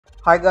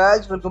Hi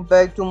guys, welcome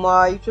back to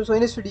my YouTube. So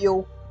in this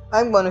video,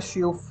 I'm gonna show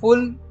you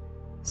full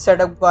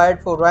setup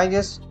guide for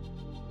Ryujinx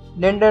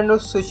Nintendo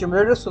Switch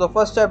Emulator. So the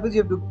first step is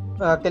you have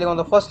to click on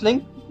the first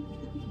link,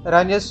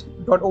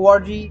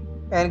 ryujinx.org,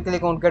 and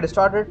click on Get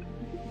Started.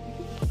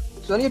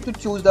 So you need to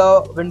choose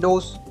the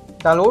Windows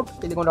download.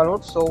 Click on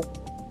download. So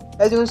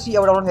as you can see,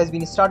 our download has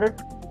been started.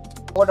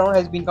 Our download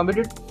has been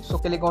completed. So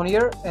click on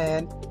here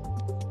and you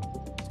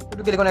have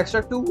to click on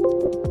Extract to.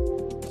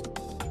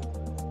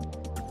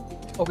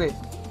 Okay.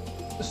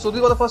 So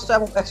this was the first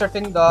step of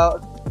extracting the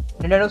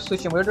Nintendo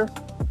Switch Emulator.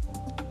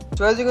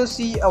 So as you can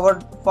see, our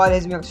file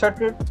has been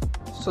extracted.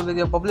 So we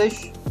can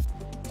publish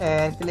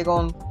and click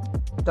on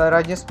the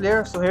Ryujinx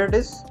player. So here it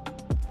is.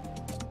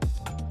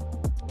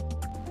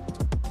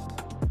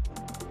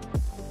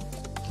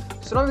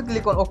 So now we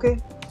click on OK.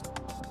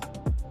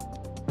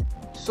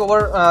 So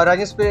our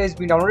Ryujinx player has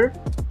been downloaded.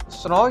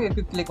 So now you have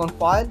to click on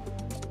File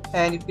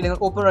and you click on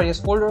Open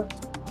Ryujinx folder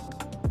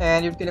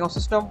and you click on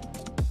System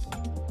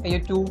and you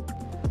have to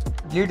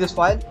delete this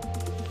file.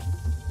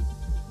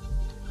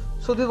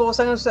 So this was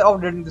the second step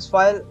of deleting this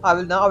file. I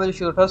will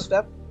show the third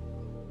step.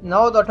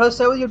 Now the third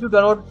step is you have to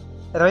download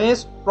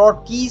Ryujinx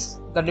prod keys,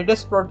 the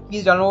latest prod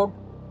keys download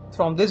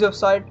from this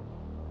website.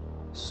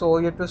 So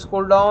you have to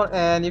scroll down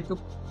and you have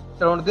to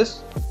download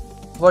this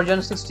version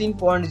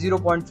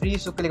 16.0.3.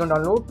 So click on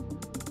download.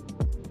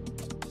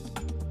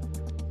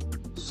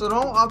 So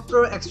now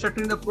after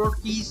extracting the prod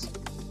keys,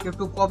 you have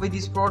to copy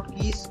these prod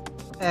keys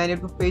and you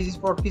have to paste these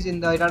prod keys in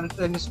the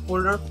Ryujinx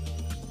folder.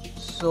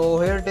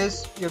 So here it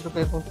is. You have to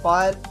click on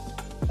File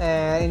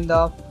and in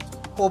the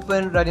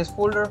Open Ryujinx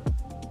folder,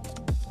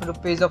 you have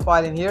to paste the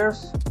file in here.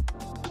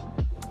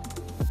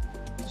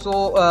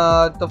 So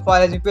the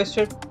file has been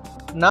pasted.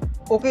 Now,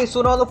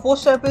 so now the fourth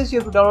step is you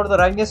have to download the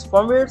Ryujinx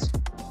firmwares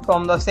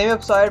from the same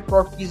website,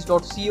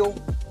 prodkeys.co. You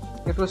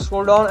have to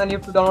scroll down and you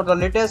have to download the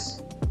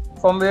latest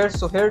firmware.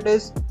 So here it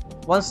is,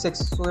 1.6.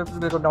 So you have to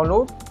click on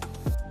download.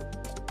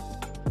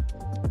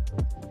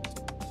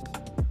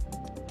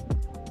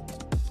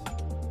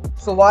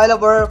 So while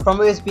our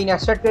firmware is being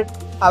extracted,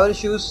 I will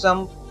choose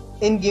some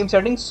in-game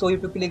settings. So you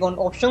have to click on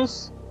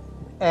Options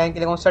and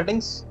click on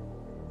Settings.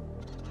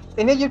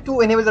 In here you have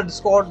to enable the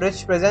Discord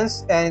rich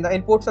presence, and in the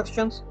input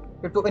sections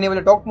you have to enable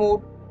the talk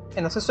mode.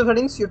 In the system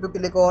settings you have to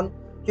click on,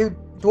 you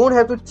don't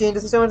have to change the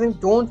system settings,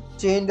 don't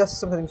change the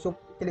system settings. So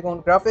click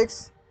on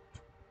Graphics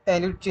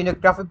and you change the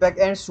graphic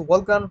backends to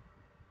Vulkan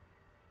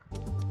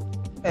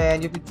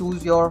and you have to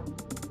choose your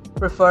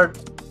preferred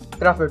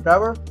graphic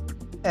driver,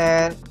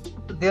 and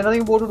there's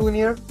nothing more to do in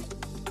here.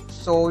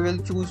 So we will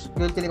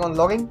click on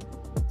logging.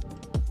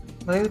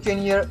 Nothing to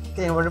change here.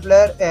 Click on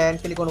multiplayer and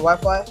click on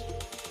Wi-Fi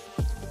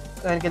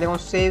and click on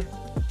save.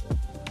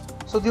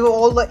 So these are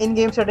all the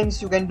in-game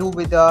settings you can do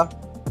with the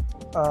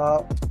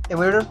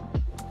emulator.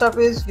 Stuff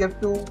is you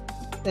have to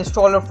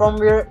install a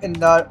firmware in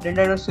the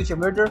Nintendo Switch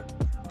Emulator.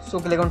 So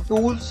click on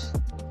Tools,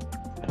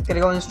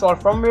 click on Install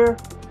Firmware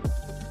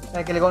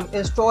and click on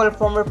Install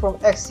Firmware from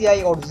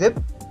XCI or Zip.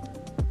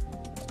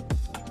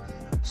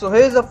 So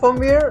here is the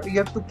firmware. You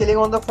have to click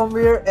on the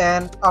firmware,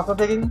 and after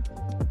clicking,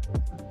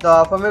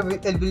 the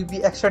firmware it will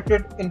be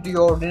extracted into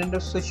your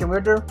Nintendo Switch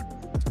Emulator.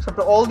 So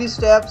after all these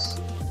steps,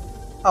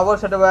 our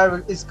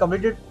setup is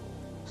completed.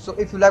 So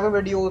if you like my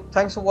video,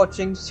 thanks for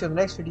watching. See you in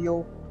the next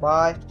video.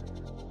 Bye.